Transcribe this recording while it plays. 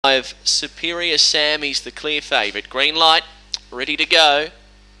Superior Sam is the clear favourite. Green light, ready to go.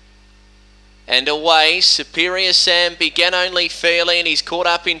 And away, Superior Sam began only fairly and he's caught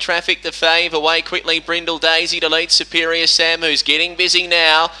up in traffic, the fave. Away quickly, Brindle Daisy to lead Superior Sam, who's getting busy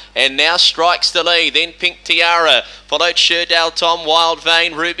now and now strikes the lead. Then Pink Tiara, followed Sherdale Tom, Wild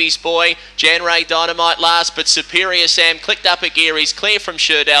Vein, Ruby's Boy, Jan Ray Dynamite last, but Superior Sam clicked up a gear. He's clear from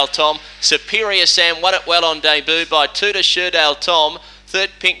Sherdale Tom. Superior Sam won it well on debut by 2 to Sherdale Tom.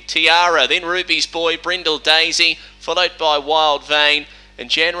 Third, Pink Tiara, then Ruby's Boy, Brindle Daisy, followed by Wild Vein. And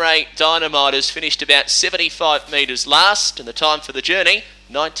Jan Ray Dynamite has finished about 75 metres last, and the time for the journey,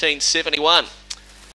 1971.